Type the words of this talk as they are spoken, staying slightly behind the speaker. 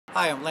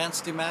Hi, I'm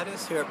Lance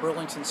DeMattis here at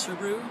Burlington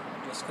Subaru.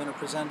 I'm just going to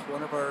present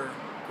one of our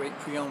great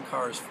pre-owned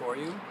cars for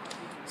you.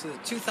 It's a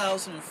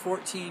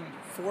 2014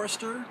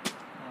 Forester.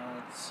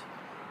 It's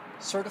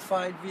a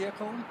certified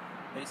vehicle.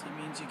 Basically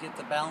means you get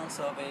the balance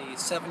of a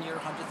 7-year,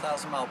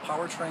 100,000 mile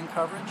powertrain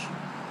coverage.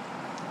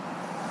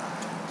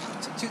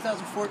 It's a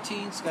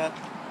 2014. It's got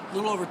a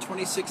little over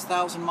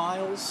 26,000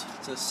 miles.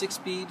 It's a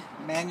 6-speed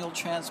manual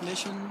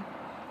transmission.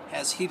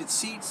 Has heated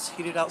seats,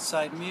 heated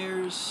outside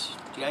mirrors,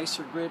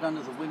 de-icer grid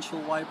under the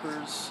windshield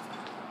wipers,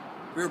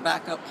 rear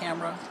backup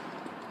camera.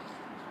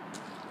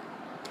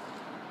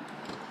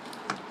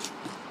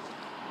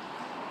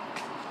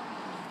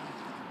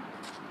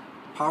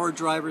 Power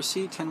driver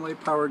seat, 10-way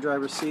power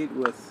driver seat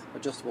with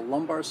adjustable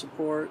lumbar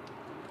support.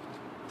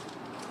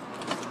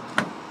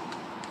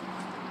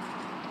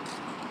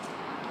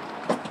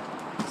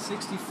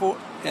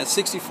 Has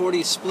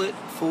 60/40 split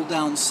fold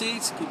down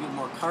seats, give you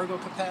more cargo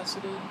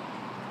capacity.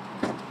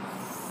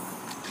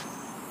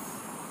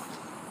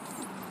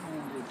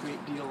 A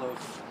great deal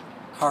of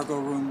cargo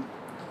room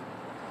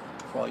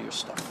for all your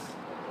stuff.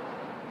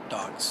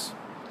 Dogs,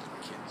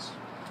 kids.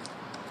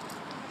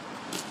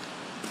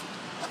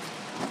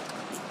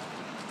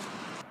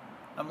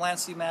 I'm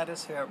Lance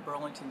DeMattis here at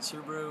Burlington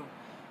Subaru,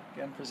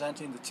 again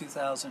presenting the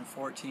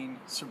 2014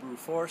 Subaru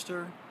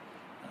Forester.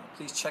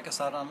 Please check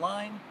us out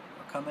online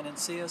or come in and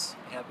see us.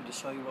 We're happy to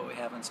show you what we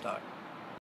have in stock.